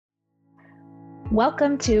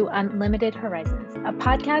Welcome to Unlimited Horizons, a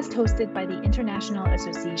podcast hosted by the International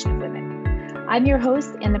Association of Women. I'm your host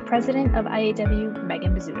and the president of IAW,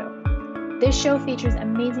 Megan Bizzuto. This show features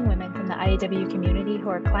amazing women from the IAW community who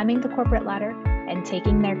are climbing the corporate ladder and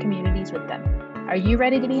taking their communities with them. Are you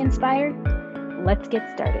ready to be inspired? Let's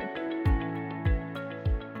get started.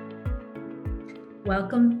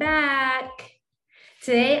 Welcome back.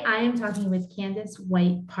 Today, I am talking with Candace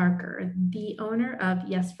White Parker, the owner of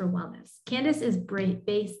Yes for Wellness. Candace is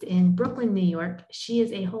based in Brooklyn, New York. She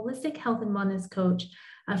is a holistic health and wellness coach,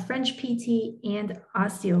 a French PT, and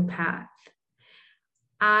osteopath.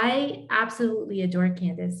 I absolutely adore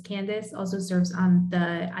Candace. Candace also serves on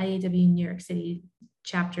the IAW New York City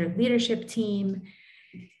chapter leadership team.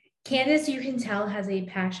 Candace, you can tell, has a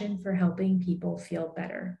passion for helping people feel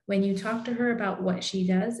better. When you talk to her about what she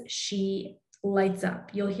does, she lights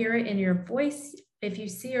up. You'll hear it in your voice. If you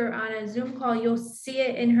see her on a Zoom call, you'll see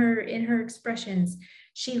it in her expressions.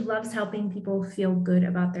 She loves helping people feel good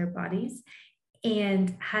about their bodies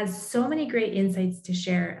and has so many great insights to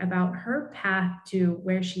share about her path to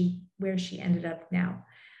where she ended up now.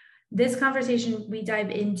 This conversation, we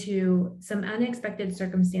dive into some unexpected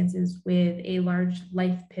circumstances with a large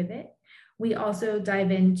life pivot. We also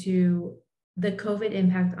dive into the COVID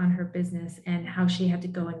impact on her business and how she had to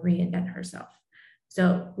go and reinvent herself.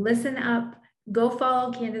 So listen up, go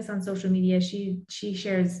follow Candace on social media. She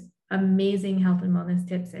shares amazing health and wellness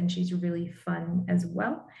tips, and she's really fun as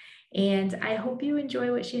well. And I hope you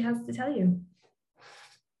enjoy what she has to tell you.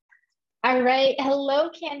 All right. Hello,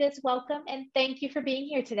 Candace. Welcome. And thank you for being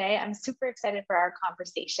here today. I'm super excited for our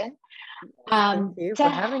conversation. Thank you for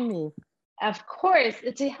having me. Of course.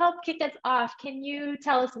 To help kick us off, can you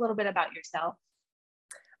tell us a little bit about yourself?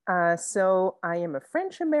 So I am a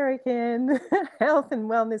French-American health and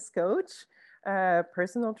wellness coach,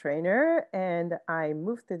 personal trainer, and I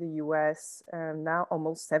moved to the US now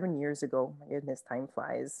almost 7 years ago. My goodness, time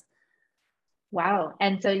flies. Wow.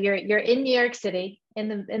 And so you're in New York City in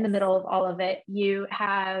the middle of all of it. You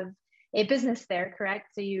have a business there,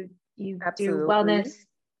 correct? So you Absolutely. do wellness.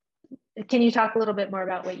 Can you talk a little bit more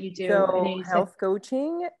about what you do? So health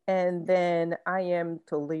coaching, and then I am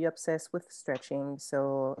totally obsessed with stretching.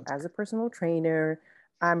 So as a personal trainer,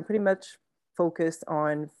 I'm pretty much focused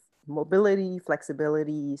on mobility,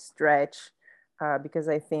 flexibility, stretch, because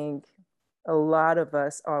I think a lot of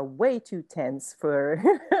us are way too tense for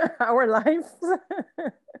our lives.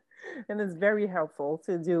 And it's very helpful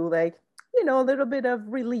to do a little bit of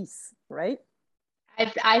release, right?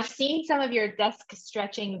 I've seen some of your desk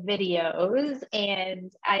stretching videos,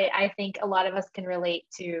 and I think a lot of us can relate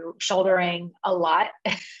to shouldering a lot.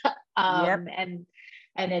 Yep. And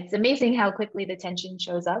it's amazing how quickly the tension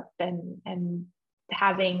shows up, and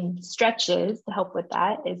having stretches to help with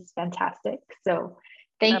that is fantastic. So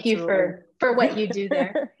thank Absolutely. you for what you do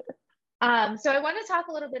there. So I want to talk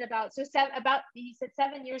a little bit about, you said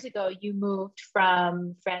 7 years ago, you moved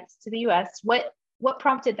from France to the US. What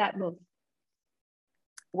prompted that move?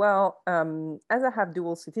 Well, as I have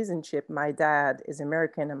dual citizenship, my dad is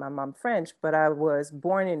American and my mom French, but I was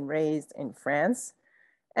born and raised in France.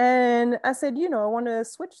 And I said, I want to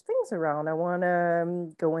switch things around. I want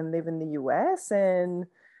to go and live in the US and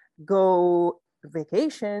go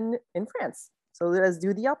vacation in France. So let's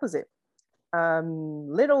do the opposite.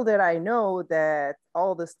 Little did I know that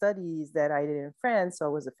all the studies that I did in France, so I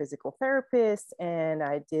was a physical therapist and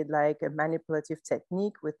I did like a manipulative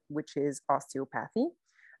technique which is osteopathy.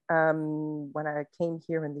 When I came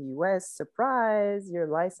here in the US, surprise, your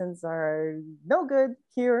license are no good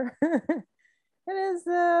here. It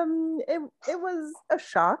was a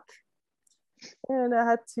shock, and I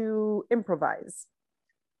had to improvise.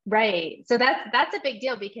 Right. So that's a big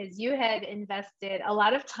deal because you had invested a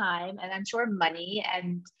lot of time and I'm sure money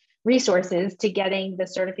and resources to getting the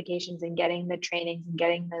certifications and getting the trainings and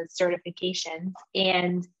getting the certifications,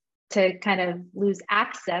 and to kind of lose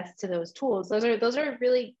access to those tools. Those are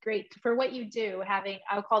really great for what you do,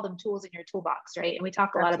 I'll call them tools in your toolbox, right? And we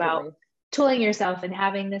talk a lot about tooling yourself and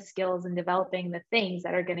having the skills and developing the things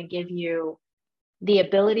that are going to give you the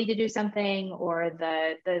ability to do something, or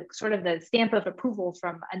the sort of the stamp of approval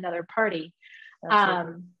from another party.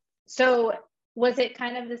 So was it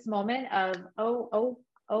kind of this moment of, oh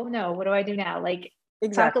no, what do I do now? Exactly.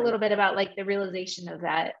 Talk a little bit about the realization of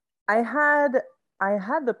that. I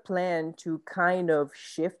had the plan to kind of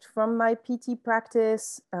shift from my PT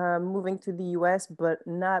practice, moving to the US, but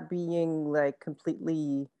not being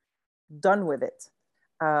completely done with it.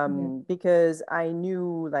 Because I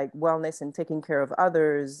knew wellness and taking care of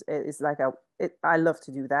others is I love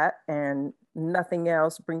to do that, and nothing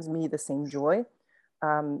else brings me the same joy.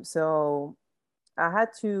 So I had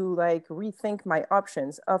to like rethink my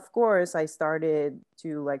options. Of course, I started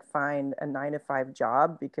to like find a 9 to 5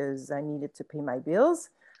 job because I needed to pay my bills.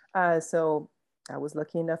 So I was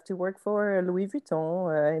lucky enough to work for Louis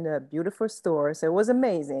Vuitton in a beautiful store. So it was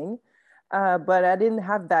amazing. But I didn't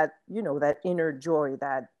have that, you know, that inner joy,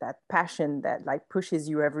 that passion that like pushes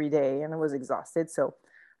you every day. And I was exhausted. So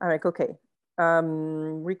I'm like, okay,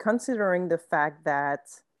 reconsidering the fact that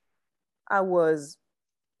I was,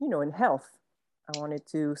 you know, in health. I wanted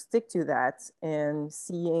to stick to that and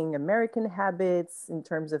seeing American habits in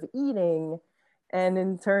terms of eating and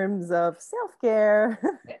in terms of self care.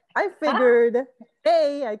 I Ah, figured,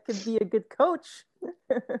 hey, I could be a good coach.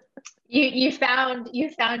 you found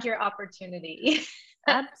your opportunity.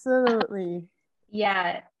 Absolutely.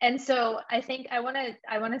 Yeah. And so I think I want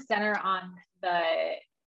to center on the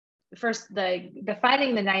first the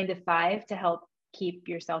finding the 9 to 5 to help keep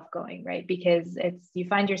yourself going, right? Because it's you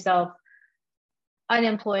find yourself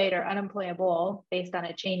unemployed or unemployable based on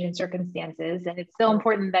a change in circumstances, and it's so Yeah,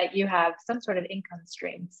 important that you have some sort of income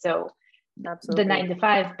stream. So the absolutely. 9 to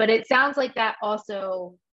 5, but it sounds like that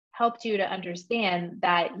also helped you to understand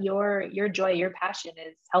that your joy, your passion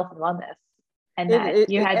is health and wellness, and It, that it,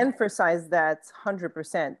 you it had emphasized that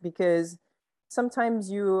 100% because sometimes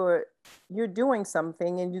you're doing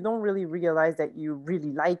something and you don't really realize that you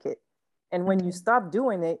really like it. And when you Mhm. stop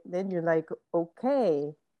doing it, then you're like,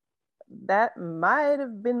 okay, that might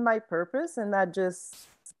have been my purpose and I just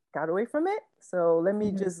got away from it. So let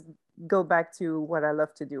me Mhm. just go back to what I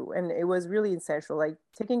love to do. And it was really essential. Like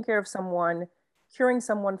taking care of someone, curing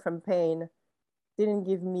someone from pain didn't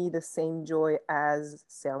give me the same joy as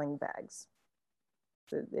selling bags.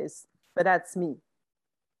 So this, but that's me.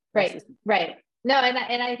 That's Right, just right. No,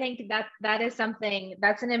 and I think that that is something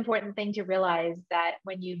that's an important thing to realize, that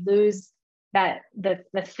when you lose that the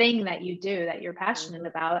thing that you do that you're passionate mhm.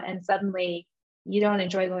 about, and suddenly you don't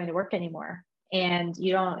enjoy going to work anymore, and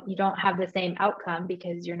you don't have the same outcome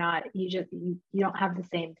because you're not you don't have the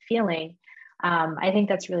same feeling. I think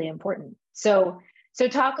that's really important. So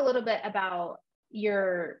talk a little bit about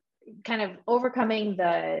your kind of overcoming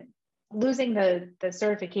the losing the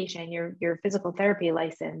certification, your physical therapy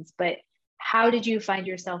license, but how did you find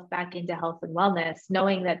yourself back into health and wellness,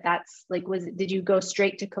 knowing that that's like, did you go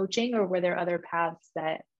straight to coaching, or were there other paths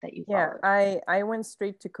that you Yeah, followed? I went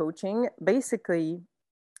straight to coaching. Basically,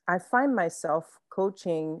 I find myself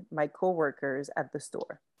coaching my coworkers at the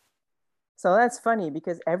store. So that's funny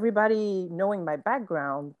because everybody knowing my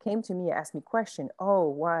background came to me, asked me question, oh,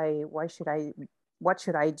 why should I, what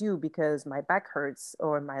should I do? Because my back hurts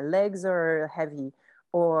or my legs are heavy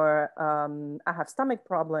or I have stomach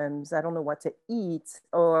problems. I don't know what to eat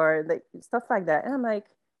or like stuff like that. And I'm like,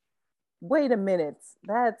 wait a minute,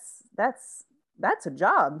 that's a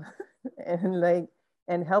job. And like,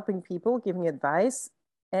 and helping people, giving advice.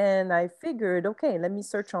 And I figured, okay, let me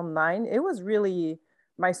search online. It was really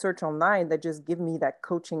my search online that just gave me that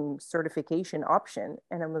coaching certification option.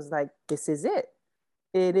 And I was like, this is it.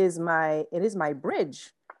 It is my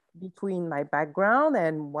bridge between my background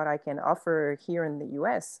and what I can offer here in the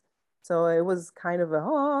US. So it was kind of a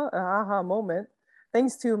aha moment,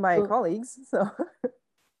 thanks to my colleagues. So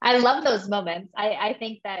I love those moments. I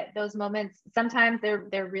think that those moments, sometimes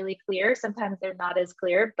they're really clear, sometimes they're not as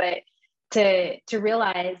clear, but to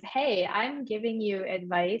realize, hey, I'm giving you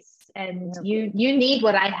advice and yeah, you need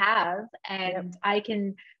what I have, yeah, and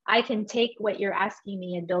I can take what you're asking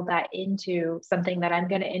me and build that into something that I'm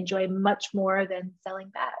going to enjoy much more than selling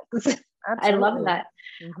bags. I love absolutely. that.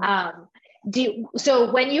 Mhm. Um,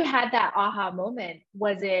 so when you had that aha moment,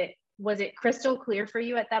 was it crystal clear for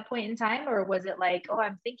you at that point in time, or was it like, oh,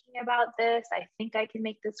 I'm thinking about this, I think I can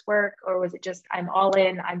make this work, or was it just, I'm all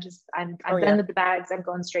in, Oh I'm done yeah. with the bags, I'm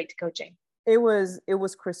going straight to coaching? It was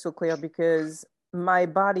crystal clear because my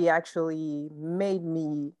body actually made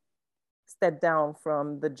me step down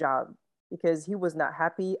from the job because he was not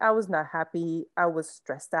happy. I was not happy. I was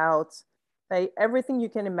stressed out. Like everything you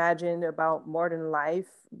can imagine about modern life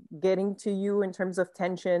getting to you in terms of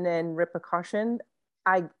tension and repercussion,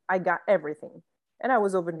 I got everything. And I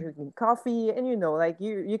was over drinking coffee and like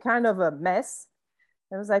you kind of a mess.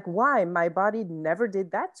 I was like, why? My body never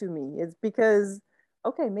did that to me. It's because,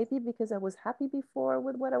 okay, maybe because I was happy before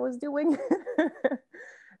with what I was doing.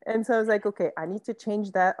 And so I was like, okay, I need to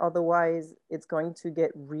change that. Otherwise, it's going to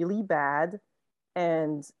get really bad.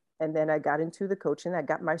 And and then I got into the coaching. I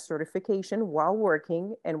got my certification while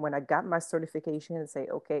working. And when I got my certification and say,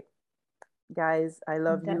 okay, guys, I I'm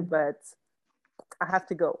love you, done. but I have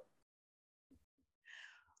to go.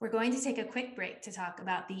 We're going to take a quick break to talk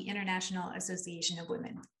about the International Association of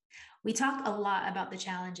Women. We talk a lot about the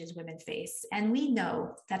challenges women face, and we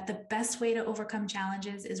know that the best way to overcome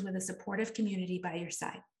challenges is with a supportive community by your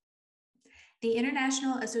side. The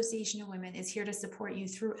International Association of Women is here to support you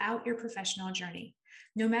throughout your professional journey.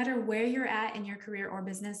 No matter where you're at in your career or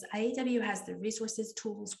business, IAW has the resources,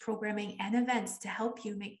 tools, programming, and events to help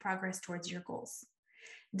you make progress towards your goals.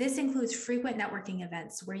 This includes frequent networking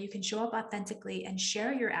events where you can show up authentically and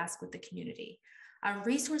share your ask with the community, a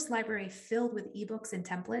resource library filled with ebooks and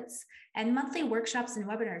templates, and monthly workshops and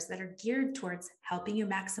webinars that are geared towards helping you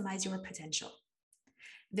maximize your potential.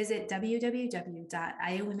 Visit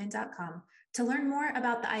www.iawomen.com to learn more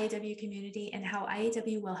about the IAW community and how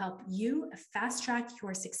IAW will help you fast track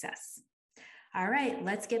your success. All right,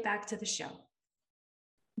 let's get back to the show.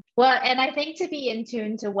 Well, and I think to be in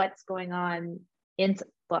tune to what's going on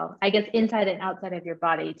I guess inside and outside of your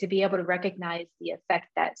body, to be able to recognize the effect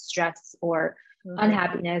that stress or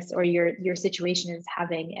unhappiness or your situation is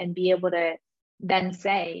having, and be able to then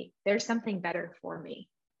say, there's something better for me.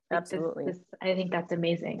 Absolutely. I think that's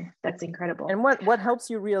amazing. That's incredible. And what helps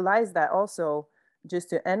you realize that also, just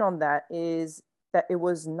to end on that, is that it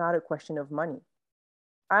was not a question of money.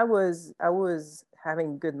 I was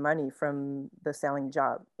having good money from the selling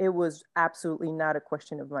job. It was absolutely not a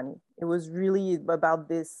question of money. It was really about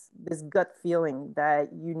this gut feeling that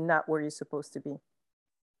you're not where you're supposed to be.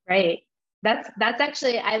 Right. That's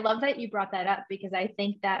actually, I love that you brought that up, because I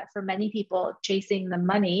think that for many people, chasing the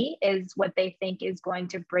money is what they think is going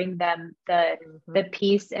to bring them the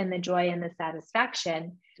peace and the joy and the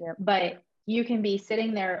satisfaction. Yep. But you can be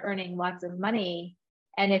sitting there earning lots of money,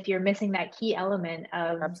 and if you're missing that key element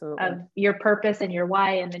of your purpose and your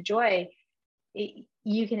why and the joy,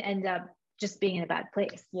 you can end up just being in a bad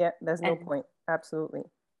place. Yeah, there's no point. Absolutely.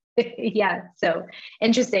 Yeah, so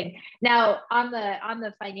interesting. Now, on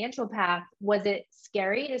the financial path, was it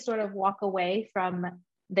scary to sort of walk away from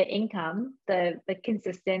the income, the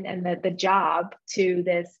consistent and the job, to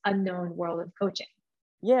this unknown world of coaching?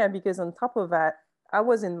 Yeah, because on top of that, I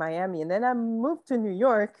was in Miami and then I moved to New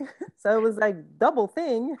York. So it was like double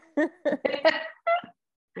thing.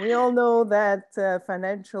 We all know that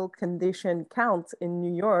financial condition counts in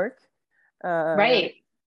New York. Right.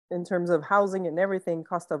 In terms of housing and everything,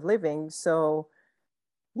 cost of living. So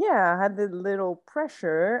yeah, I had a little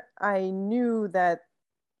pressure. I knew that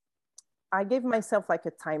I gave myself like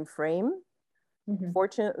a time frame.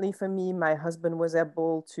 Fortunately for me, my husband was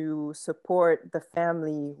able to support the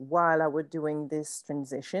family while I was doing this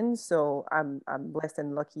transition. So I'm blessed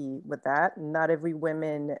and lucky with that. Not every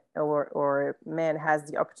woman or man has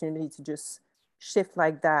the opportunity to just shift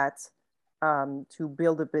like that to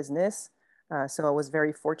build a business. So I was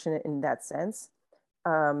very fortunate in that sense.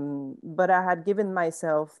 But I had given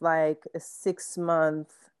myself like a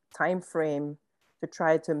 6-month time frame to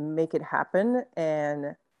try to make it happen.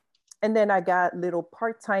 And then I got little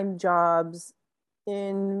part-time jobs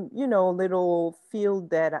in, little field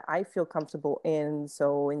that I feel comfortable in.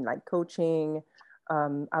 So in like coaching,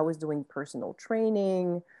 I was doing personal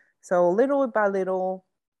training. So little by little,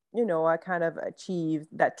 I kind of achieved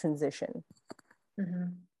that transition.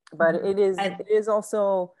 But it is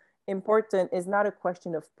also important. It's not a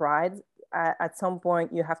question of pride. At some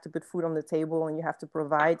point, you have to put food on the table and you have to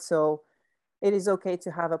provide. So it is okay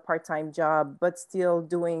to have a part-time job, but still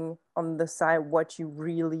doing on the side what you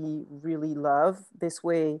really, really love. This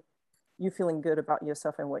way, you're feeling good about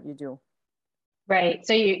yourself and what you do. Right.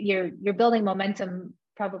 So you're building momentum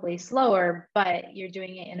probably slower, but you're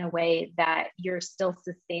doing it in a way that you're still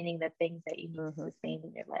sustaining the things that you need to sustain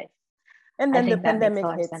in your life. And then the pandemic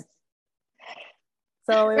hits.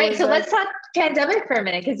 So right. So let's talk pandemic for a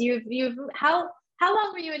minute, because how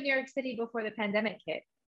long were you in New York City before the pandemic hit?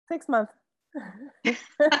 6 months.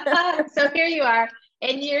 So here you are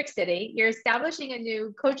in New York City. You're establishing a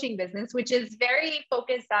new coaching business, which is very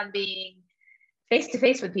focused on being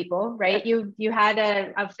face-to-face with people, right? You had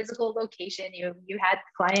a physical location, you had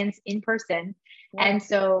clients in person. Yeah. And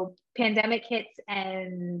so pandemic hits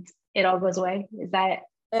and it all goes away. Is that?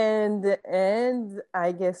 And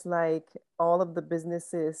I guess like all of the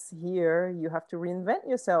businesses here, you have to reinvent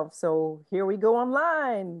yourself. So here we go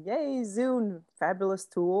online. Yay, Zoom, fabulous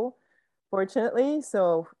tool, fortunately.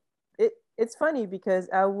 So it's funny because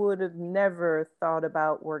I would have never thought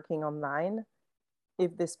about working online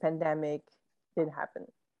if this pandemic didn't happen.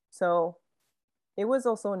 So it was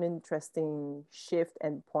also an interesting shift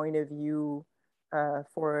and point of view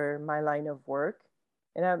for my line of work.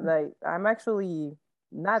 And I'm actually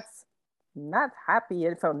not happy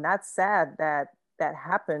and felt not sad that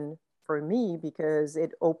happened for me, because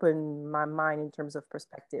it opened my mind in terms of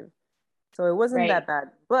perspective. So it wasn't that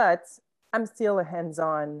bad, but I'm still a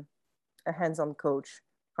hands-on coach,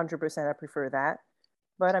 100%. I prefer that.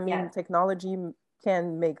 But I mean, technology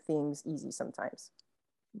can make things easy sometimes.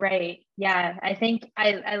 Right. Yeah. I think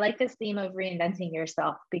I like this theme of reinventing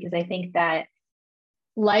yourself, because I think that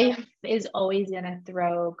life is always going to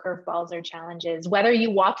throw curveballs or challenges, whether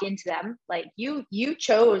you walk into them. Like you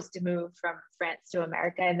chose to move from France to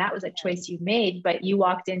America, and that was a choice you made, but you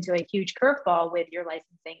walked into a huge curveball with your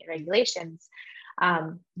licensing and regulations.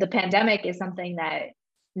 The pandemic is something that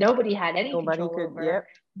nobody had any control over,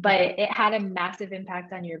 but it had a massive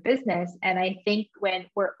impact on your business. And I think when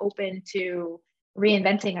we're open to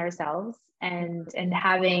reinventing ourselves and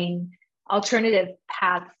having alternative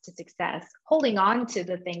paths to success, holding on to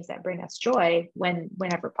the things that bring us joy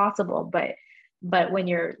whenever possible, but when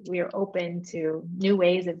we're open to new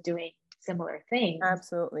ways of doing similar things.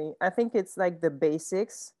 Absolutely. I think it's like the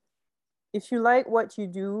basics. If you like what you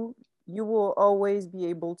do, you will always be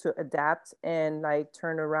able to adapt and like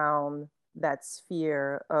turn around that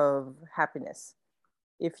sphere of happiness.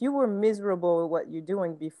 If you were miserable with what you're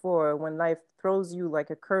doing before, when life throws you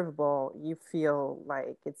like a curveball, you feel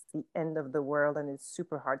like it's the end of the world and it's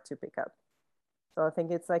super hard to pick up. So I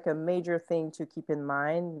think it's like a major thing to keep in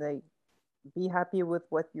mind. Like, be happy with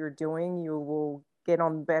what you're doing. You will get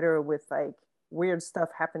on better with like weird stuff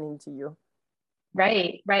happening to you.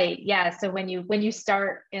 Right. Yeah. So when you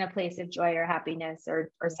start in a place of joy or happiness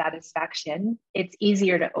or satisfaction, it's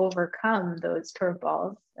easier to overcome those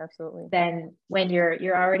curveballs. Absolutely. Than when you're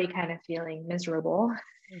already kind of feeling miserable.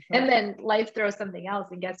 Mm-hmm. And then life throws something else,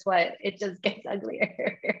 and guess what? It just gets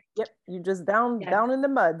uglier. Yep. You're just down in the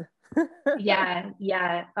mud.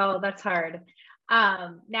 Yeah. Oh, that's hard.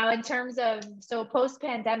 Now in terms of, so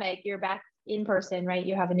post-pandemic, you're back in person, right?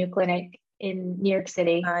 You have a new clinic in New York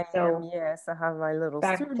City. Yes, I have my little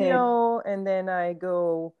studio, and then I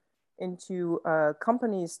go into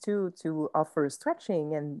companies too to offer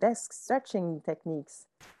stretching and desk stretching techniques.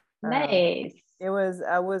 Nice. I was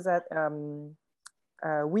at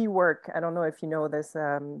WeWork. I don't know if you know this,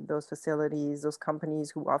 those facilities, those companies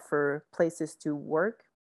who offer places to work,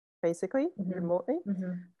 basically, remotely.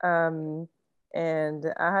 And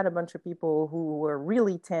I had a bunch of people who were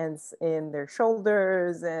really tense in their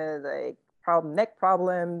shoulders and like neck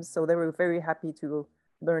problems. So they were very happy to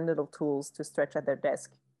learn little tools to stretch at their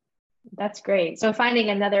desk. That's great. So finding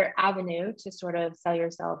another avenue to sort of sell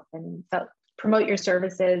yourself and promote your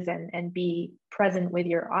services and be present with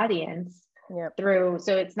your audience through.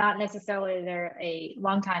 So it's not necessarily they're a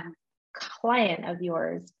longtime client of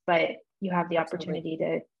yours, but you have the opportunity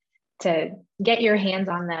to get your hands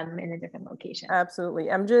on them in a different location. Absolutely.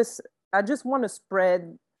 I just want to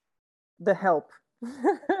spread the help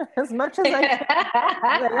as much as I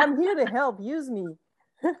can. Like, I'm here to help. Use me.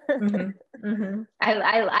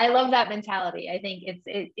 I love that mentality. I think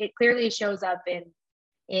it clearly shows up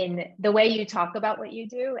in the way you talk about what you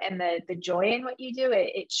do and the joy in what you do.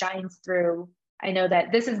 It shines through. I know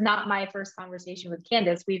that this is not my first conversation with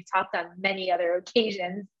Candace. We've talked on many other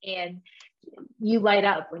occasions, and you light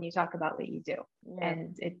up when you talk about what you do.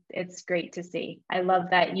 And it's great to see. I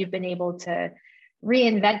love that you've been able to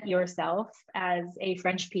reinvent yourself as a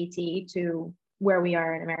French PT to where we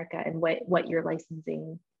are in America and what your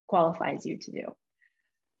licensing qualifies you to do.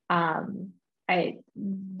 I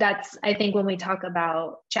think when we talk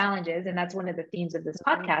about challenges, and that's one of the themes of this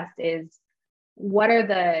podcast, is what are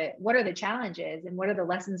the challenges and what are the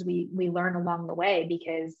lessons we learn along the way,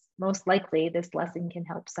 because most likely this lesson can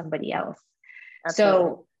help somebody else. Absolutely.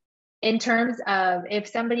 So in terms of if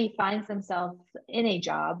somebody finds themselves in a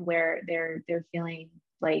job where they're feeling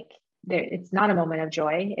like it's not a moment of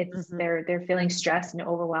joy, it's they're feeling stressed and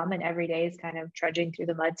overwhelmed, and every day is kind of trudging through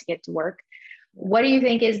the mud to get to work, what do you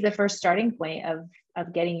think is the first starting point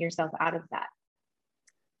of getting yourself out of that?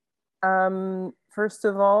 First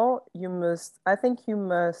of all, I think you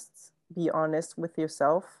must be honest with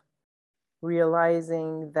yourself.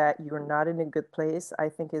 Realizing that you're not in a good place, I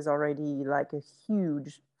think, is already like a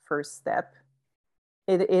huge first step.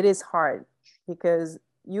 It is hard because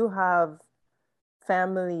you have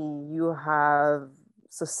family, you have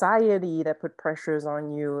society that put pressures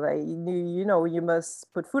on you. Like, you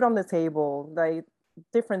must put food on the table, like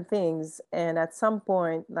different things. And at some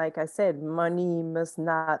point, like I said, money must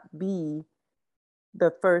not be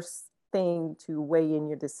the first thing to weigh in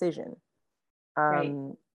your decision. Right.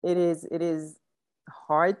 It is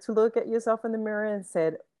hard to look at yourself in the mirror and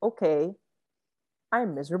said, okay,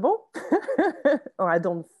 I'm miserable or I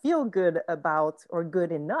don't feel good about or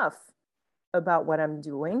good enough about what I'm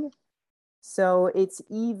doing. So it's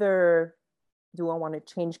either, do I want to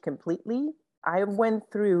change completely? I went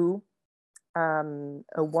through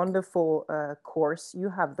a wonderful course. You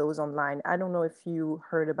have those online. I don't know if you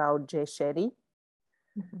heard about Jay Shetty.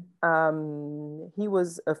 He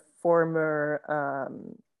was a former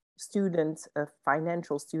student, a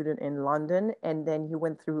financial student in London, and then he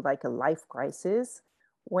went through like a life crisis,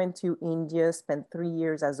 went to India, spent 3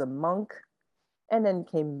 years as a monk, and then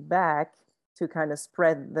came back to kind of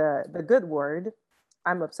spread the good word.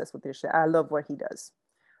 I'm obsessed with this shit. I love what he does.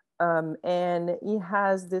 And he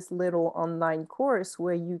has this little online course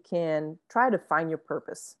where you can try to find your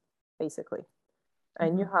purpose, basically.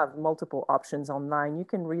 And you have multiple options online. You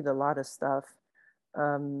can read a lot of stuff.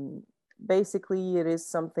 Basically, it is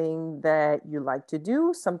something that you like to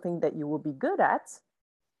do, something that you will be good at,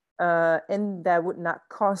 and that would not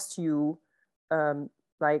cost you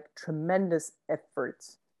like tremendous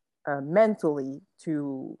effort mentally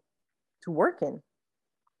to work in.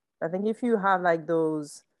 I think if you have like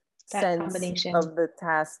those That sense combination. of the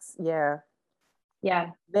tasks, Yeah.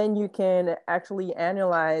 then you can actually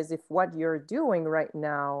analyze if what you're doing right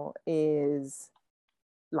now is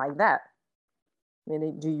like that. I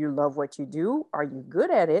mean, do you love what you do? Are you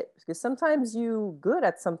good at it? Because sometimes you good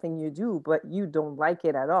at something you do, but you don't like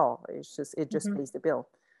it at all. It just pays the bill.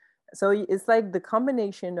 So it's like the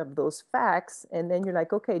combination of those facts, and then you're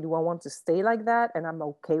like, okay, do I want to stay like that and I'm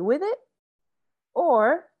okay with it?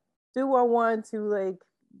 Or do I want to like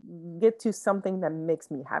get to something that makes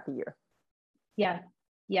me happier? Yeah.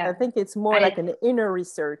 Yeah. I think it's more like an inner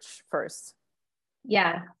research first.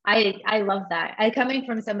 Yeah, I love that. I coming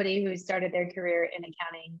from somebody who started their career in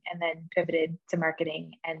accounting and then pivoted to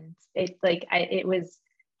marketing, and it's like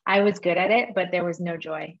I was good at it, but there was no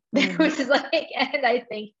joy. There was like, and I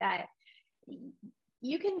think that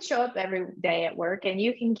you can show up every day at work and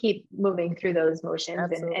you can keep moving through those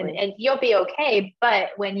motions and you'll be okay. But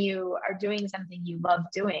when you are doing something you love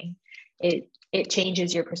doing, it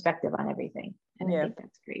changes your perspective on everything. And I think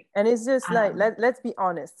that's great. And it's just like, let's be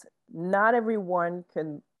honest, not everyone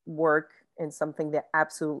can work in something they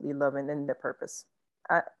absolutely love and in their purpose.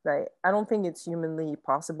 I don't think it's humanly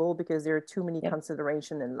possible because there are too many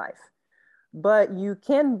considerations in life. But you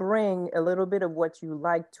can bring a little bit of what you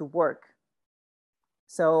like to work.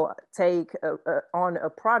 So take on a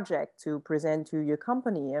project to present to your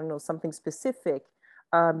company, I don't know, something specific.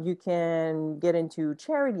 You can get into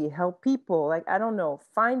charity, help people. Like, I don't know,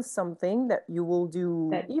 find something that you will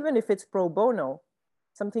do, even if it's pro bono,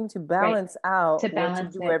 something to balance out what you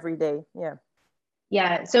do every day. Yeah.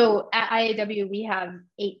 Yeah. So at IAW, we have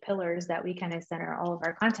 8 pillars that we kind of center all of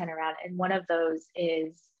our content around. And one of those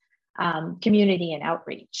is community and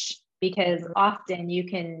outreach, because often you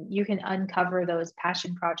can uncover those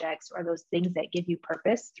passion projects or those things that give you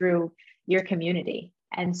purpose through your community.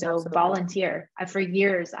 And so volunteer. For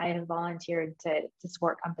years, I have volunteered to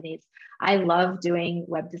support companies. I love doing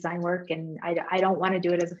web design work, and I don't want to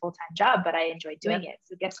do it as a full-time job, but I enjoy doing it.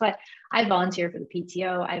 So guess what? I volunteer for the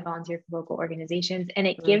PTO. I volunteer for local organizations, and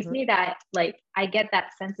it gives me that, like, I get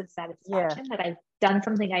that sense of satisfaction that I've done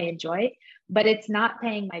something I enjoy, but it's not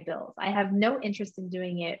paying my bills. I have no interest in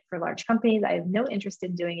doing it for large companies. I have no interest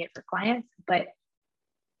in doing it for clients, but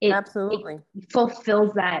it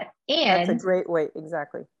fulfills that. And that's a great way.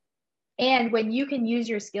 Exactly. And when you can use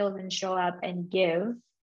your skills and show up and give,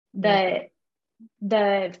 the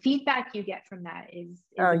feedback you get from that is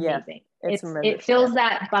amazing. It fills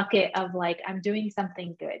that bucket of like, I'm doing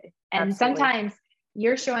something good. And sometimes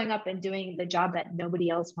you're showing up and doing the job that nobody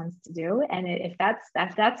else wants to do. And if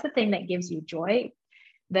that's the thing that gives you joy,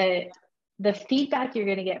 the feedback you're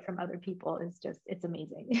going to get from other people is it's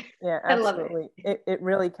amazing. Yeah, absolutely. I love it. It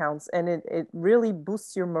really counts, and it really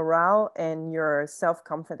boosts your morale and your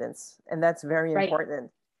self-confidence, and that's very important.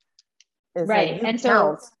 It's right. Like and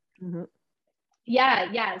so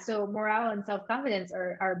yeah. So morale and self-confidence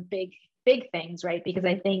are big things, right? Because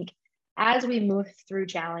I think as we move through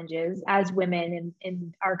challenges as women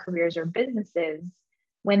in our careers or businesses,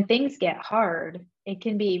 when things get hard, it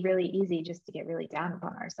can be really easy just to get really down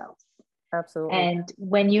upon ourselves. Absolutely. And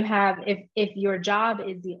when you have, if your job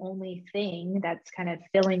is the only thing that's kind of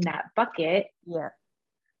filling that bucket,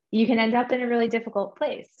 you can end up in a really difficult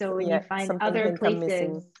place. So when you find other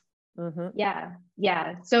places,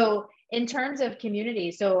 So in terms of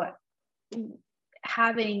community, so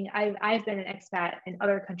I've been an expat in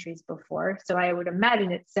other countries before, so I would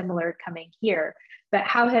imagine it's similar coming here. But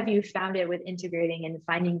how have you found it with integrating and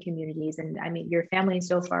finding communities? And I mean, your family is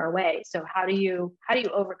so far away. So how do you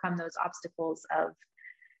overcome those obstacles of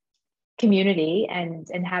community and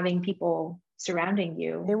having people surrounding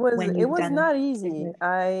you? It was not easy.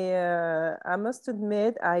 I must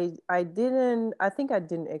admit, I didn't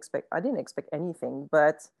expect anything,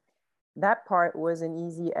 but that part wasn't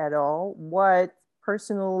easy at all. What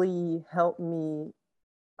personally helped me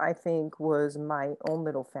I think, was my own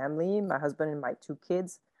little family, my husband and my two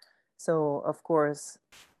kids. So, of course,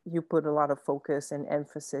 you put a lot of focus and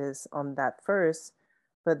emphasis on that first.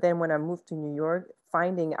 But then when I moved to New York,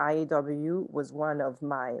 finding IAW was one of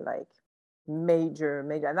my like major,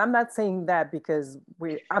 and I'm not saying that because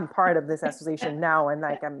I'm part of this association now and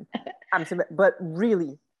like but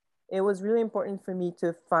really, it was really important for me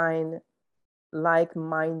to find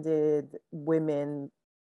like-minded women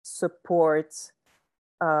support,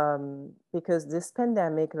 because this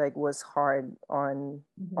pandemic like was hard on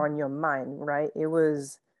your mind, right? It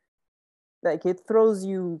was like it throws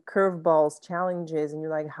you curveballs, challenges, and you're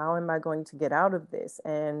like, how am I going to get out of this?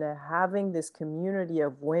 And having this community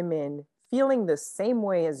of women feeling the same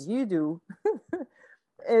way as you do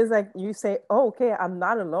is like you say, oh, okay, I'm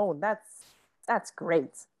not alone. That's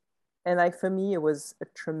great. And like for me, it was a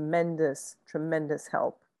tremendous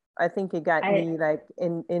help. I think it got me like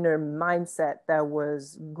in a mindset that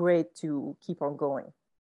was great to keep on going.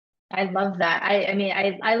 I love that. I mean,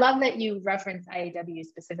 I love that you reference IAW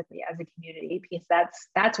specifically as a community, because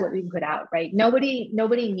that's what we put out, right? Nobody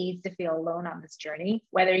needs to feel alone on this journey,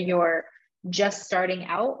 whether you're just starting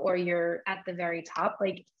out or you're at the very top.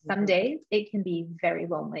 Like some days it can be very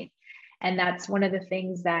lonely. And that's one of the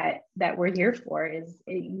things that we're here for is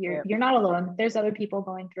you're not alone. There's other people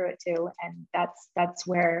going through it too. And that's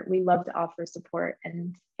where we love to offer support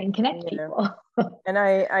and connect people. And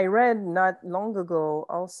I read not long ago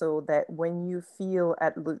also that when you feel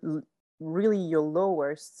at really your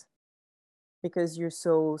lowest, because you're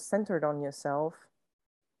so centered on yourself,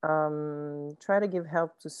 try to give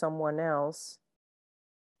help to someone else.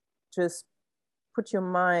 Just put your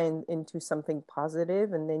mind into something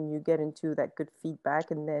positive, and then you get into that good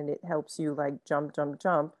feedback, and then it helps you like jump.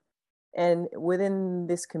 And within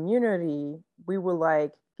this community, we were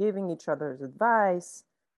like giving each other's advice,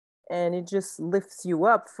 and it just lifts you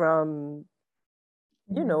up from,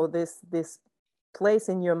 you know, this place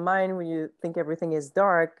in your mind where you think everything is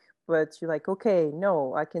dark, but you're like, okay,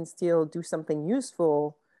 no, I can still do something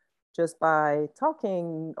useful just by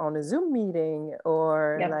talking on a Zoom meeting,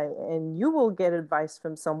 or like, and you will get advice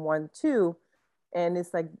from someone too. And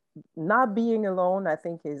it's like not being alone, I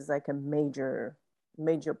think, is like a major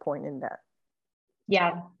point in that.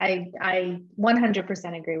 Yeah, I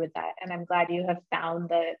 100% agree with that. And I'm glad you have found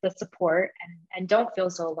the support, and don't feel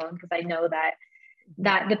so alone, because I know that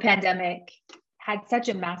the pandemic had such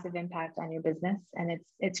a massive impact on your business. And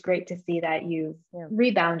it's great to see that you've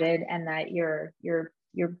rebounded and that you're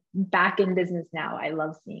back in business now. I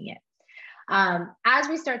love seeing it. As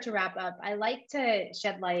we start to wrap up, I like to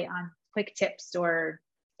shed light on quick tips or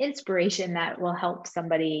inspiration that will help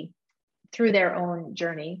somebody through their own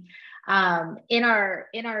journey. In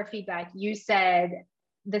our feedback, you said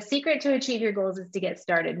the secret to achieve your goals is to get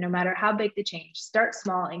started, no matter how big the change. Start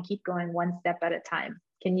small and keep going one step at a time.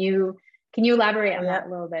 Can you elaborate on that a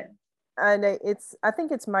little bit? And I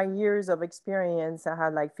think it's my years of experience. I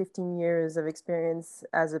had like 15 years of experience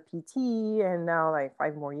as a PT, and now like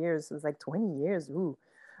 5 more years. So it's like 20 years. Ooh,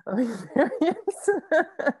 of experience.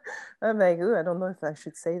 I'm like, ooh, I don't know if I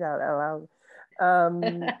should say that out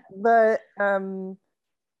loud. But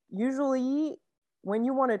usually when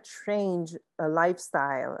you want to change a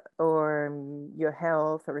lifestyle or your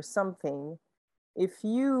health or something, if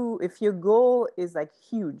your goal is like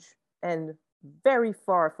huge and very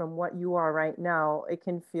far from what you are right now, it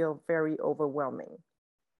can feel very overwhelming.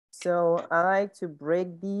 So I like to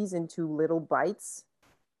break these into little bites,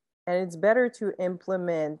 and it's better to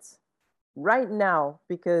implement right now,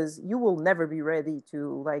 because you will never be ready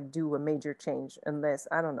to like do a major change unless,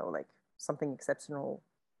 I don't know, like something exceptional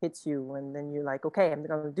hits you, and then you're like, okay, I'm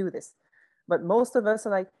gonna do this. But most of us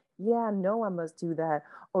are like, yeah, no, I must do that.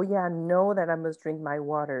 Oh yeah, I know that I must drink my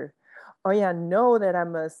water. Oh yeah, I know that I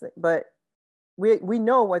must, but we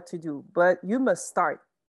know what to do, but you must start.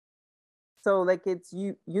 So like it's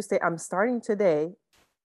you say, I'm starting today.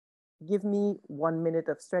 Give me 1 minute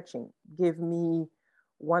of stretching. Give me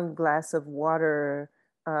 1 glass of water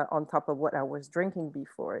on top of what I was drinking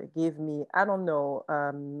before. Give me, I don't know,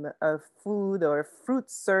 a food or fruit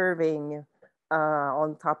serving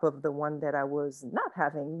on top of the one that I was not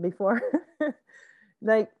having before.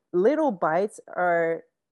 Like little bites are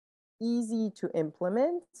easy to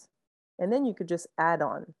implement, and then you could just add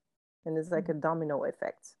on, and it's like a domino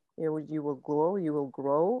effect. You will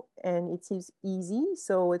grow, and it seems easy,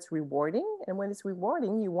 so it's rewarding, and when it's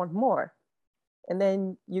rewarding, you want more, and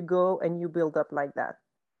then you go and you build up like that.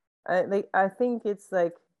 I think it's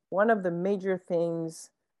like one of the major things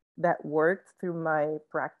that worked through my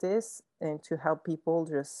practice and to help people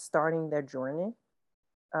just starting their journey,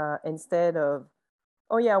 instead of,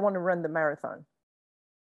 oh yeah, I want to run the marathon.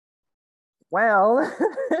 Well,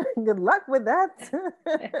 good luck with that.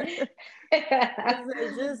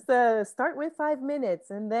 Just start with 5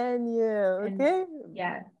 minutes and then okay.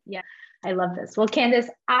 Yeah. I love this. Well, Candace,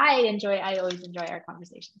 I always enjoy our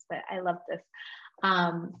conversations, but I love this.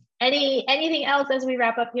 Anything else as we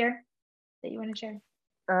wrap up here that you want to share?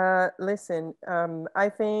 Listen, I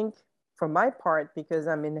think for my part, because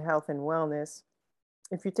I'm in health and wellness,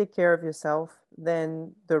 if you take care of yourself,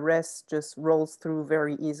 then the rest just rolls through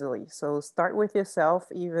very easily. So start with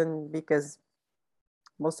yourself, even because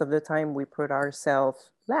most of the time we put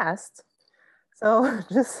ourselves last. So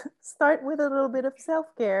just start with a little bit of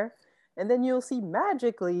self-care, and then you'll see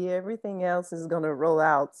magically everything else is going to roll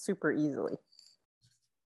out super easily.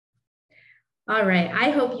 All right.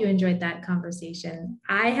 I hope you enjoyed that conversation.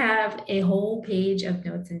 I have a whole page of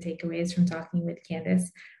notes and takeaways from talking with Candace.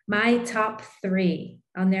 My top 3,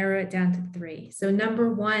 I'll narrow it down to 3. So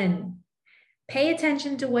number 1, pay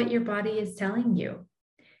attention to what your body is telling you.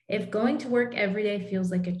 If going to work every day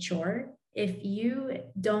feels like a chore, if you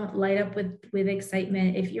don't light up with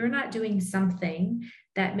excitement, if you're not doing something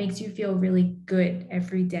that makes you feel really good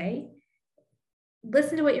every day,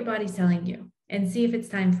 listen to what your body's telling you and see if it's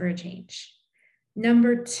time for a change.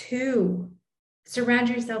 Number 2, surround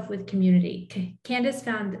yourself with community. Candace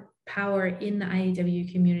found power in the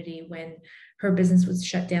IAW community when her business was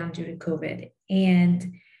shut down due to COVID.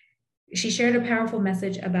 And she shared a powerful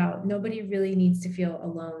message about nobody really needs to feel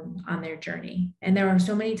alone on their journey. And there are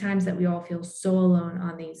so many times that we all feel so alone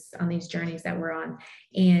on these journeys that we're on.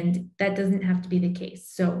 And that doesn't have to be the case.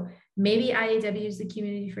 So maybe IAW is the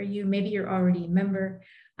community for you. Maybe you're already a member.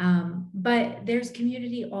 But there's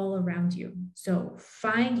community all around you. So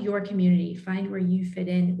find your community, find where you fit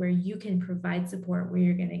in, where you can provide support, where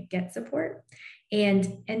you're going to get support,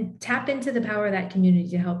 and tap into the power of that community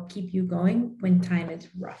to help keep you going when time is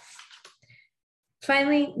rough.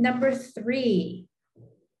 Finally, number 3,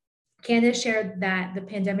 Candace shared that the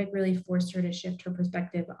pandemic really forced her to shift her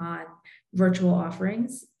perspective on virtual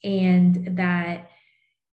offerings, and that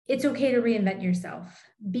it's okay to reinvent yourself.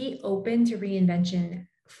 Be open to reinvention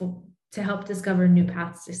to help discover new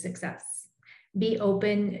paths to success. Be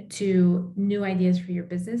open to new ideas for your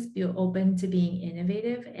business. Be open to being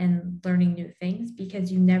innovative and learning new things, because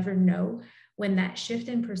you never know when that shift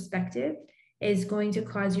in perspective is going to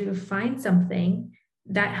cause you to find something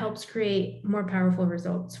that helps create more powerful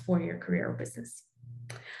results for your career or business.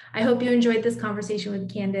 I hope you enjoyed this conversation with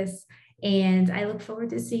Candace, and I look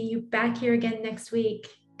forward to seeing you back here again next week.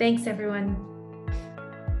 Thanks, everyone.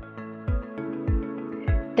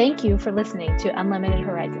 Thank you for listening to Unlimited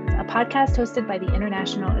Horizons, a podcast hosted by the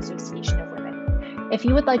International Association of Women. If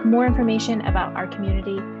you would like more information about our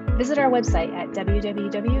community, visit our website at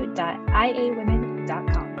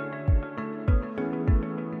www.iawomen.com.